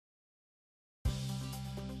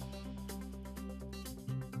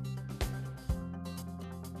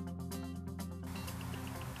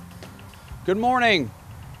Good morning.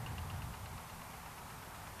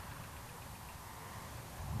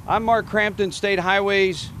 I'm Mark Crampton, State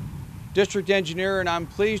Highways District Engineer, and I'm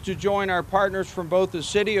pleased to join our partners from both the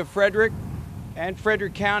City of Frederick and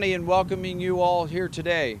Frederick County in welcoming you all here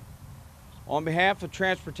today. On behalf of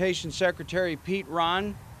Transportation Secretary Pete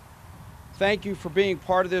Ron, thank you for being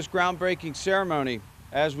part of this groundbreaking ceremony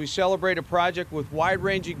as we celebrate a project with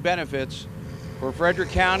wide-ranging benefits for Frederick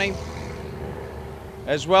County,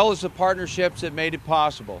 as well as the partnerships that made it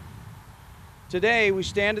possible. Today, we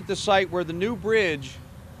stand at the site where the new bridge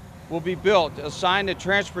will be built, a sign that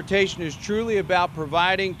transportation is truly about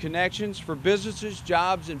providing connections for businesses,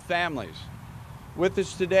 jobs, and families. With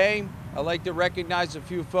us today, I'd like to recognize a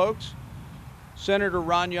few folks. Senator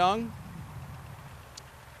Ron Young,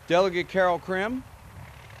 Delegate Carol Krim,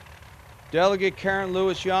 Delegate Karen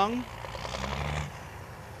Lewis Young,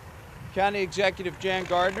 County Executive Jan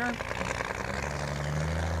Gardner,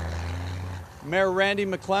 Mayor Randy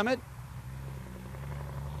McClement,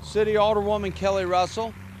 City Alderwoman Kelly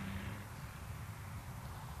Russell,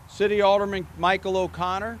 City Alderman Michael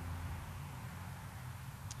O'Connor,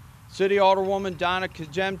 City Alderwoman Donna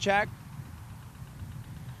Kajemchak,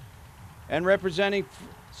 and representing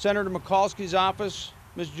Senator Mikulski's office,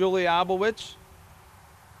 Ms. Julie Abelwitz,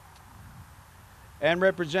 and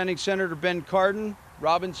representing Senator Ben Cardin,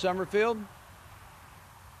 Robin Summerfield.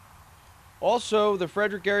 Also, the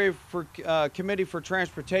Frederick Area Committee for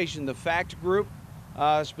Transportation, the FACT group,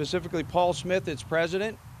 specifically Paul Smith, its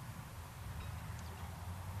president,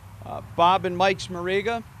 Bob and Mike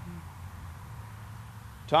Smariga,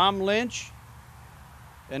 Tom Lynch,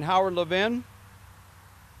 and Howard Levin.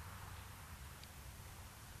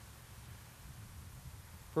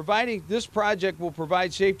 This project will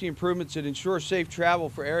provide safety improvements that ensure safe travel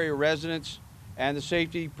for area residents and the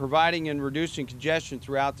safety providing and reducing congestion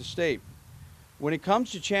throughout the state. When it comes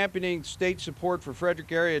to championing state support for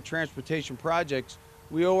Frederick area transportation projects,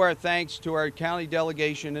 we owe our thanks to our county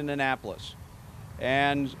delegation in Annapolis.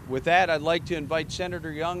 And with that, I'd like to invite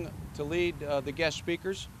Senator Young to lead the guest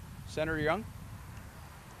speakers. Senator Young.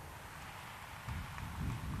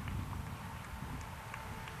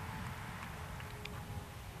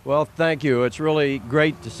 Well, thank you. It's really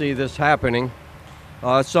great to see this happening.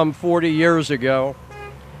 Some 40 years ago,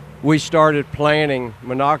 we started planning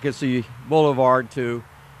Monocacy Boulevard to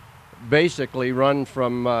basically run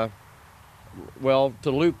from,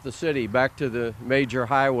 to loop the city back to the major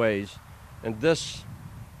highways. And this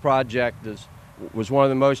project was one of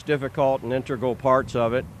the most difficult and integral parts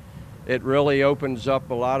of it. It really opens up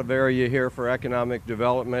a lot of area here for economic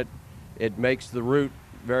development. It makes the route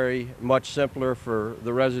very much simpler for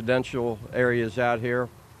the residential areas out here.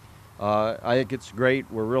 I think it's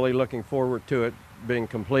great. We're really looking forward to it being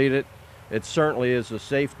completed. It certainly is a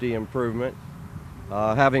safety improvement.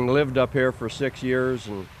 Having lived up here for 6 years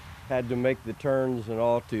and had to make the turns and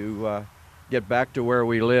all to get back to where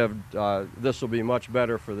we lived, this will be much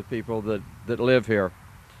better for the people that live here.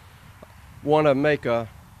 Want to make a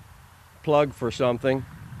plug for something.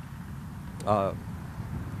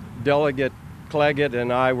 Delegate Cleggett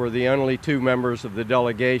and I were the only two members of the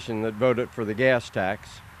delegation that voted for the gas tax,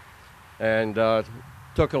 and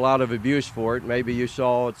took a lot of abuse for it. Maybe you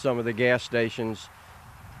saw at some of the gas stations,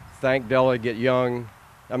 thank Delegate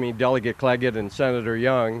Cleggett and Senator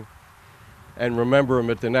Young, and remember them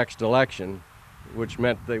at the next election, which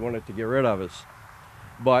meant they wanted to get rid of us.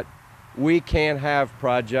 But we can't have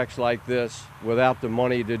projects like this without the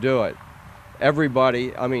money to do it. Everybody,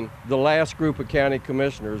 the last group of county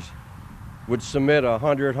commissioners would submit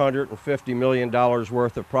 $150 million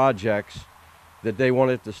worth of projects that they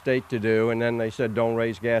wanted the state to do, and then they said, don't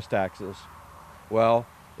raise gas taxes. Well,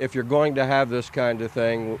 if you're going to have this kind of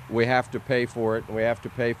thing, we have to pay for it, and we have to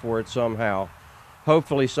pay for it somehow.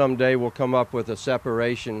 Hopefully someday we'll come up with a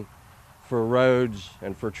separation for roads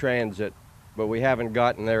and for transit, but we haven't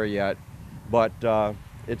gotten there yet. But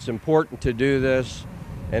it's important to do this,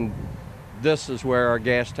 and this is where our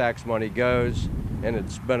gas tax money goes, and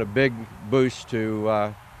it's been a big boost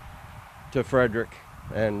to Frederick.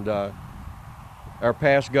 And our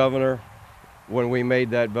past governor, when we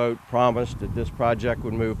made that vote, promised that this project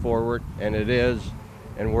would move forward, and it is,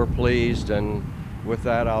 and we're pleased. And with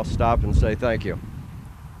that, I'll stop and say thank you.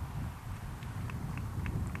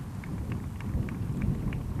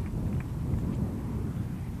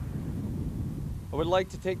 I would like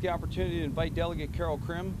to take the opportunity to invite Delegate Carol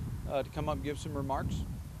Krim to come up and give some remarks.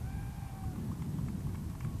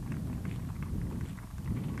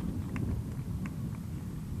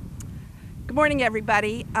 Good morning,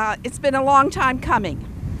 everybody. It's been a long time coming.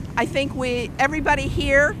 I think everybody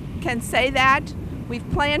here can say that. We've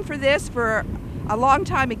planned for this for a long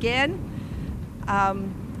time again.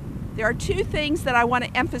 There are two things that I want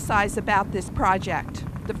to emphasize about this project.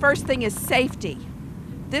 The first thing is safety.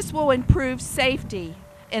 This will improve safety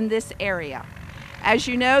in this area. As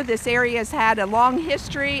you know, this area has had a long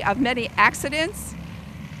history of many accidents,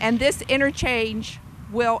 and this interchange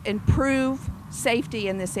will improve safety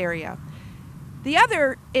in this area. The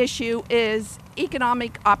other issue is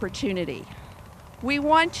economic opportunity. We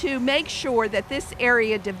want to make sure that this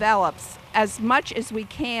area develops as much as we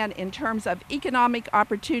can in terms of economic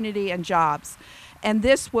opportunity and jobs, and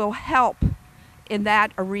this will help in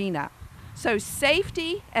that arena. So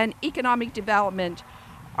safety and economic development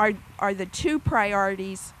are the two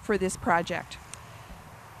priorities for this project.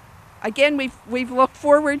 Again, we've looked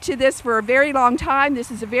forward to this for a very long time. This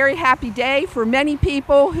is a very happy day for many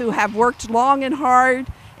people who have worked long and hard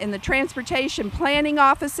in the transportation planning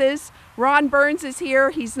offices. Ron Burns is here.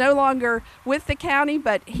 He's no longer with the county,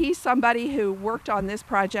 but he's somebody who worked on this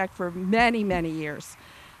project for many, many years.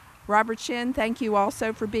 Robert Shin, thank you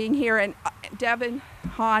also for being here, and Devin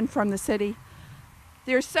Hahn from the city.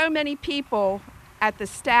 There's so many people at the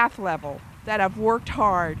staff level that have worked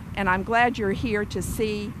hard, and I'm glad you're here to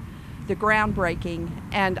see the groundbreaking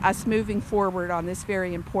and us moving forward on this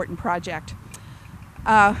very important project.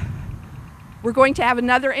 We're going to have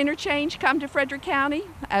another interchange come to Frederick County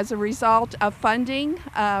as a result of funding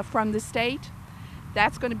from the state.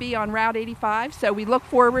 That's going to be on Route 85, so we look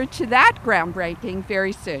forward to that groundbreaking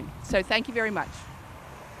very soon. So thank you very much.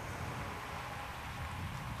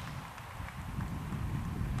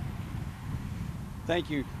 Thank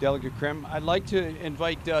you, Delegate Krim. I'd like to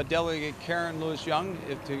invite Delegate Karen Lewis-Young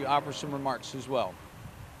to offer some remarks as well.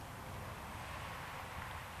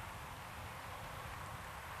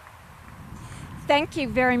 Thank you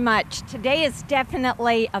very much. Today is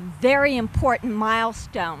definitely a very important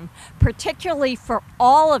milestone, particularly for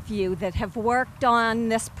all of you that have worked on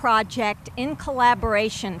this project in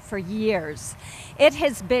collaboration for years. It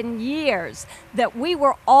has been years that we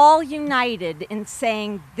were all united in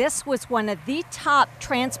saying this was one of the top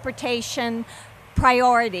transportation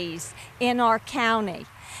priorities in our county.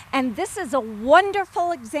 And this is a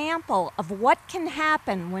wonderful example of what can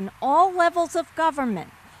happen when all levels of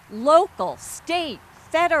government, local, state,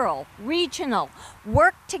 federal, regional,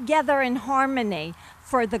 work together in harmony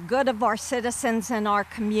for the good of our citizens and our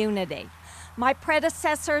community. My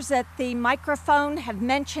predecessors at the microphone have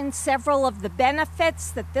mentioned several of the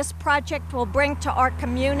benefits that this project will bring to our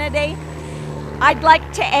community. I'd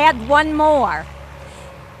like to add one more.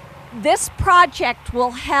 This project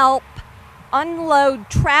will help unload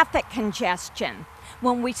traffic congestion.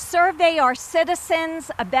 When we survey our citizens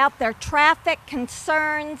about their traffic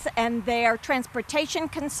concerns and their transportation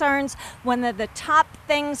concerns, one of the top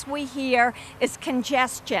things we hear is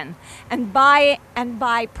congestion. And by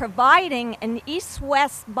providing an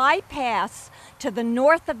east-west bypass to the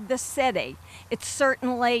north of the city, it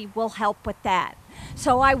certainly will help with that.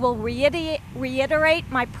 So I will reiterate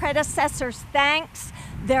my predecessor's thanks.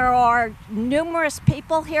 There are numerous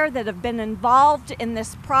people here that have been involved in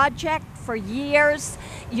this project for years.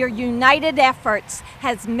 Your united efforts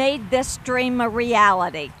has made this dream a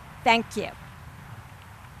reality. Thank you.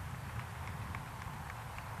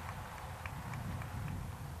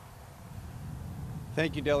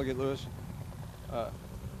 Thank you, Delegate Lewis.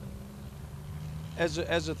 As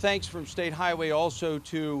a thanks from State Highway also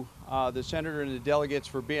to the Senator and the delegates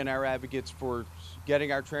for being our advocates for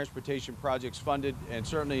getting our transportation projects funded, and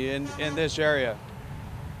certainly in this area.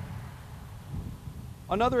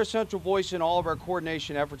 Another essential voice in all of our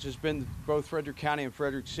coordination efforts has been both Frederick County and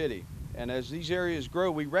Frederick City. And as these areas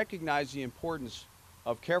grow, we recognize the importance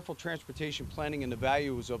of careful transportation planning and the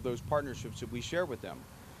values of those partnerships that we share with them.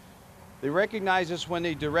 They recognized this when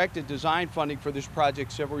they directed design funding for this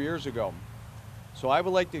project several years ago. So I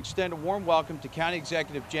would like to extend a warm welcome to County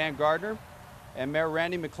Executive Jan Gardner and Mayor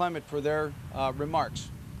Randy McClement for their remarks.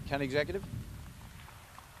 County Executive.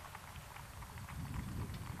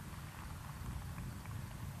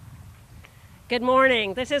 Good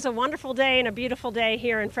morning. This is a wonderful day and a beautiful day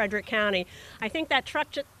here in Frederick County. I think that truck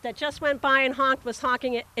that just went by and honked was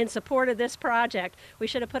honking in support of this project. We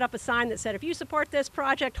should have put up a sign that said, if you support this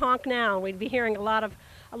project, honk now. We'd be hearing a lot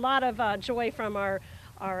of joy from our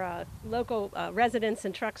local residents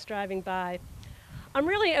and trucks driving by. I'm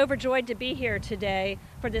really overjoyed to be here today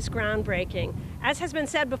for this groundbreaking. As has been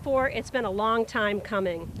said before, it's been a long time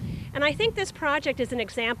coming. And I think this project is an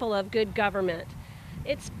example of good government.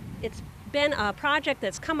 It's been a project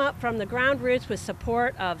that's come up from the ground roots with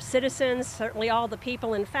support of citizens, certainly all the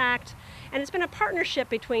people in fact, and it's been a partnership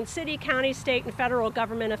between city, county, state, and federal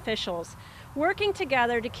government officials working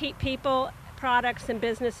together to keep people, products, and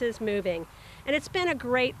businesses moving. And it's been a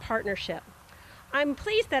great partnership. I'm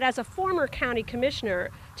pleased that as a former county commissioner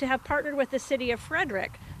to have partnered with the city of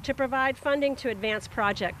Frederick to provide funding to advance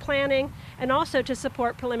project planning and also to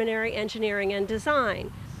support preliminary engineering and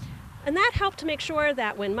design. And that helped to make sure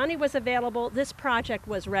that when money was available, this project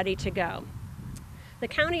was ready to go. The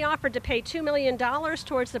county offered to pay $2 million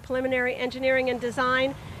towards the preliminary engineering and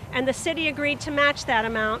design, and the city agreed to match that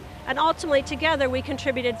amount, and ultimately together we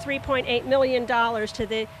contributed $3.8 million to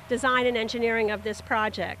the design and engineering of this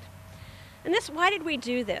project. And why did we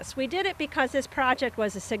do this? We did it because this project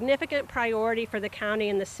was a significant priority for the county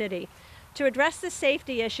and the city. To address the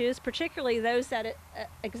safety issues, particularly those that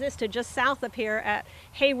existed just south of here at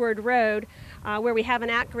Hayward Road, where we have an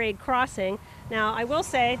at-grade crossing. Now, I will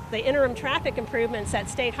say the interim traffic improvements that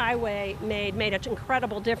State Highway made an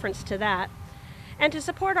incredible difference to that. And to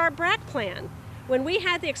support our BRAC plan. When we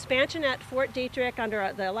had the expansion at Fort Detrick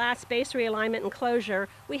under the last base realignment and closure,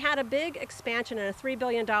 we had a big expansion and a $3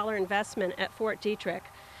 billion investment at Fort Detrick.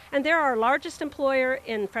 And they're our largest employer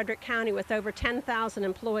in Frederick County with over 10,000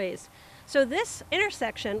 employees. So this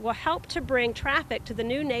intersection will help to bring traffic to the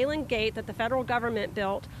new Nayland Gate that the federal government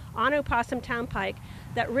built on Opossum Turnpike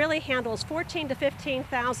that really handles 14,000 to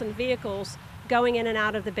 15,000 vehicles going in and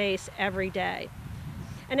out of the base every day.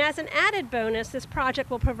 And as an added bonus, this project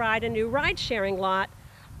will provide a new ride-sharing lot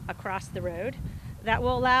across the road that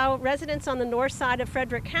will allow residents on the north side of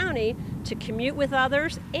Frederick County to commute with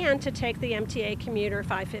others and to take the MTA commuter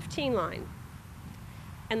 515 line.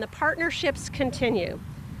 And the partnerships continue.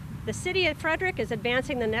 The city of Frederick is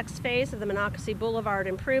advancing the next phase of the Monocacy Boulevard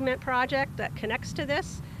Improvement Project that connects to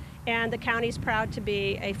this, and the county's proud to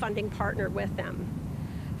be a funding partner with them.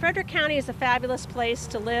 Frederick County is a fabulous place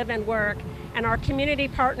to live and work, and our community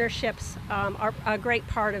partnerships are a great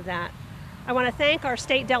part of that. I want to thank our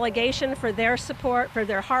state delegation for their support, for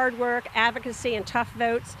their hard work, advocacy, and tough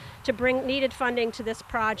votes to bring needed funding to this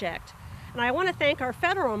project. And I want to thank our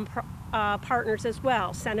federal partners as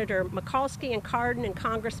well, Senator Mikulski and Cardin and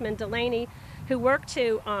Congressman Delaney, who worked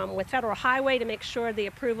with Federal Highway to make sure the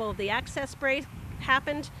approval of the access brake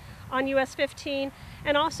happened on US 15,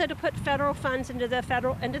 and also to put federal funds into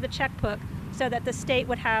the checkbook so that the state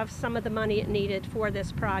would have some of the money it needed for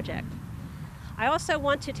this project. I also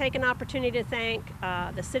want to take an opportunity to thank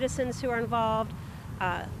the citizens who are involved,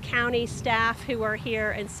 county staff who are here,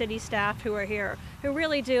 and city staff who are here, who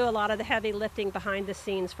really do a lot of the heavy lifting behind the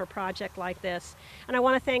scenes for a project like this. And I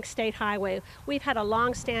want to thank State Highway. We've had a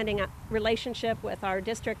long-standing relationship with our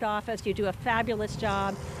district office. You do a fabulous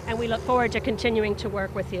job, and we look forward to continuing to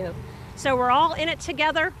work with you. So we're all in it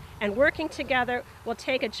together, and working together will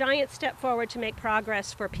take a giant step forward to make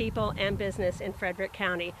progress for people and business in Frederick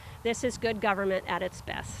County. This is good government at its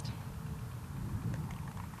best.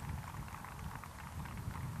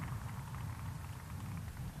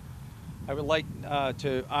 I would like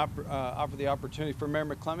to offer the opportunity for Mayor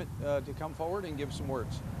McClement to come forward and give some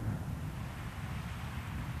words.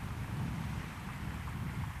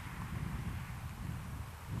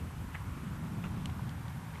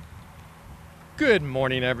 Good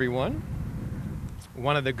morning, everyone.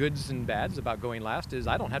 One of the goods and bads about going last is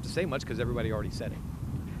I don't have to say much because everybody already said it.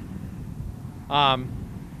 I'm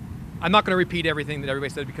not going to repeat everything that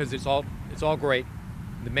everybody said because it's all great.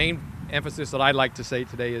 The main emphasis that I'd like to say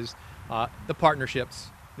today is the partnerships.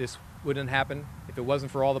 This wouldn't happen if it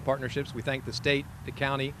wasn't for all the partnerships. We thank the state, the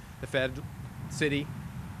county, the fed, city.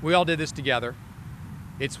 We all did this together.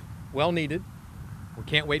 It's well needed. We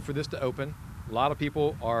can't wait for this to open. A lot of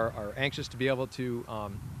people are anxious to be able to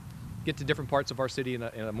get to different parts of our city in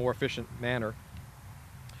a more efficient manner.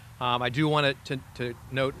 I do want to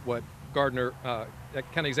note what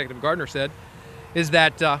County Executive Gardner said, is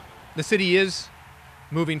that the city is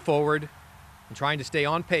moving forward and trying to stay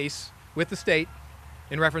on pace with the state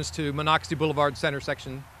in reference to Monocacy Boulevard Center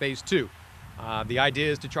Section Phase 2. The idea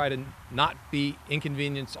is to try to not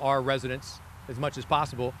inconvenience our residents as much as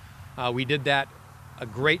possible. We did that. A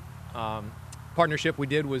great partnership we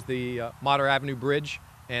did was the Mater Avenue Bridge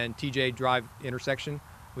and TJ Drive intersection.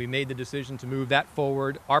 We made the decision to move that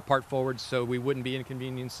forward, our part forward, so we wouldn't be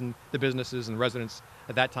inconveniencing the businesses and residents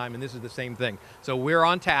at that time, and this is the same thing. So we're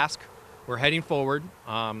on task. We're heading forward.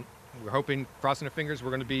 We're hoping, crossing our fingers,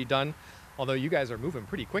 we're going to be done. Although you guys are moving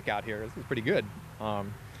pretty quick out here. This is pretty good.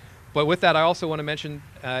 But with that, I also want to mention,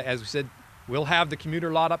 as we said, we'll have the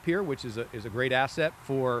commuter lot up here, which is a great asset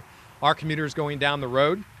for our commuters going down the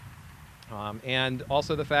road. And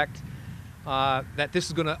also the fact that this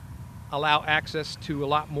is going to allow access to a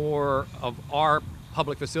lot more of our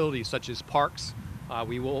public facilities, such as parks.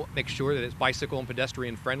 We will make sure that it's bicycle and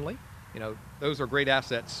pedestrian friendly. You know, those are great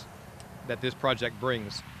assets that this project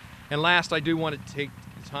brings. And last, I do want to take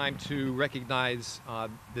the time to recognize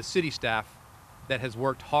the city staff that has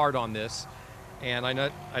worked hard on this. And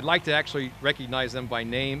I'd like to actually recognize them by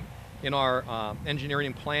name. In our engineering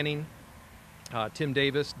and planning, Tim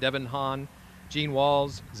Davis, Devin Hahn, Gene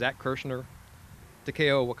Walls, Zach Kirshner,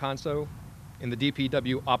 Takeo Wakanso. In the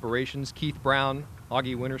DPW operations, Keith Brown,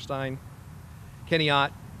 Augie Winterstein, Kenny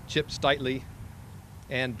Ott, Chip Steitley,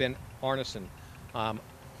 and Ben Arneson.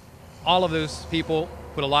 All of those people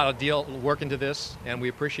put a lot of work into this, and we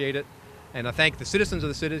appreciate it. And I thank the citizens of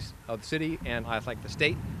the city, and I thank the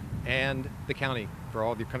state and the county for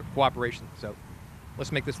all the cooperation. So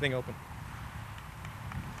let's make this thing open.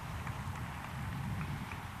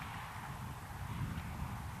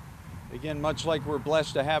 Again, much like we're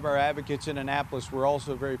blessed to have our advocates in Annapolis, we're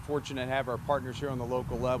also very fortunate to have our partners here on the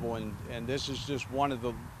local level, and this is just one of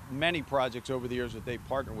the many projects over the years that they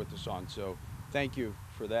partner with us on, so thank you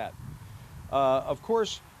for that. Of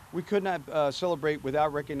course, we could not celebrate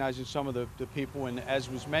without recognizing some of the people, and as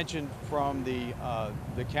was mentioned from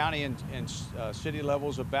the county and city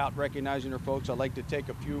levels about recognizing their folks, I'd like to take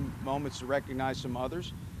a few moments to recognize some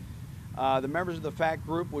others. The members of the FACT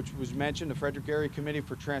group, which was mentioned, the Frederick Area Committee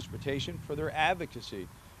for Transportation, for their advocacy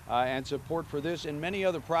and support for this and many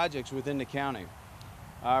other projects within the county.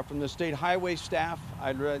 From the state highway staff,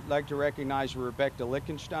 I'd like to recognize Rebecca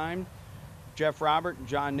Lichtenstein, Jeff Robert, and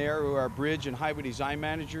John Nair, who are bridge and highway design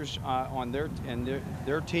managers on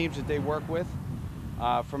their teams that they work with.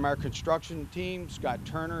 From our construction team, Scott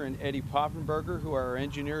Turner and Eddie Poffenberger, who are our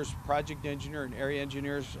engineers, project engineer and area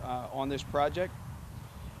engineers on this project.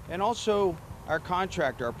 And also our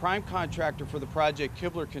contractor, our prime contractor for the project,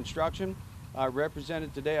 Kibler Construction,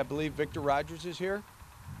 represented today. I believe Victor Rogers is here.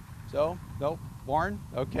 So, no, Warren,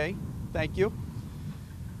 okay, thank you.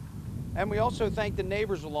 And we also thank the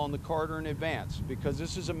neighbors along the corridor in advance, because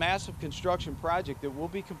this is a massive construction project that will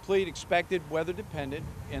be complete, expected, weather dependent,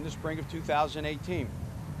 in the spring of 2018.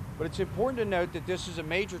 But it's important to note that this is a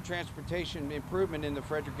major transportation improvement in the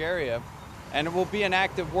Frederick area, and it will be an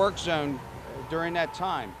active work zone during that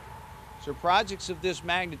time. So projects of this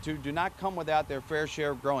magnitude do not come without their fair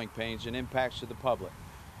share of growing pains and impacts to the public.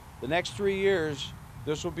 The next 3 years,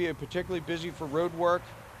 this will be particularly busy for road work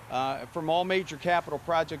from all major capital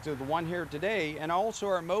projects of the one here today, and also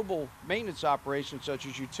our mobile maintenance operations such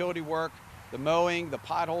as utility work, the mowing, the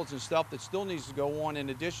potholes and stuff that still needs to go on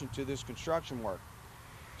in addition to this construction work.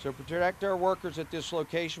 So protect our workers at this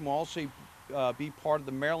location will also be part of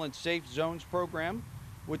the Maryland Safe Zones program,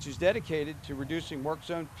 which is dedicated to reducing work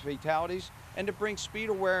zone fatalities and to bring speed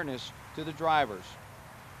awareness to the drivers.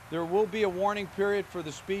 There will be a warning period for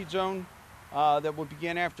the speed zone that will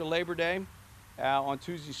begin after Labor Day on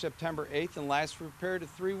Tuesday, September 8th and last for a period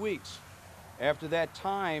of 3 weeks. After that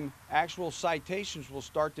time, actual citations will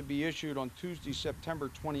start to be issued on Tuesday,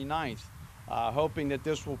 September 29th, hoping that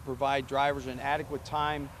this will provide drivers an adequate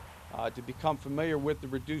time to become familiar with the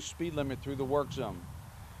reduced speed limit through the work zone.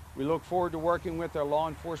 We look forward to working with our law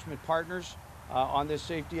enforcement partners on this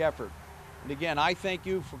safety effort. And again, I thank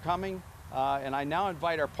you for coming, and I now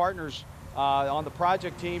invite our partners on the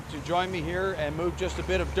project team to join me here and move just a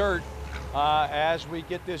bit of dirt as we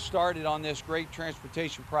get this started on this great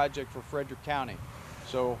transportation project for Frederick County.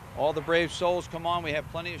 So all the brave souls, come on, we have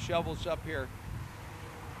plenty of shovels up here.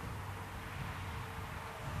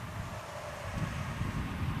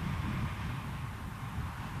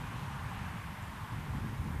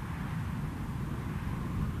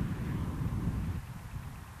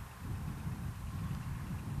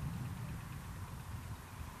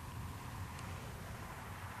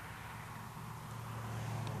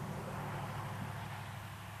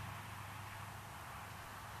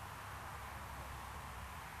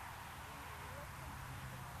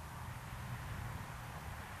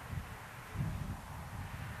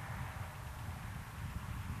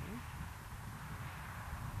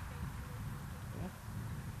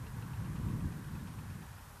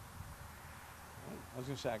 I was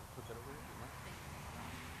going to say I could put that over here.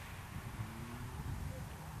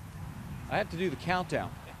 I have to do the countdown.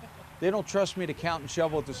 They don't trust me to count and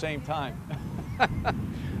shovel at the same time.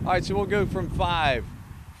 All right, so we'll go from 5,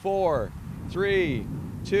 4, 3,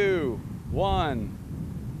 2,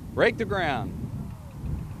 1. Break the ground.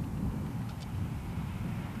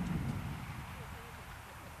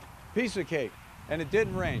 Piece of cake, and it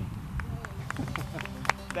didn't rain.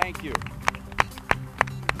 Thank you.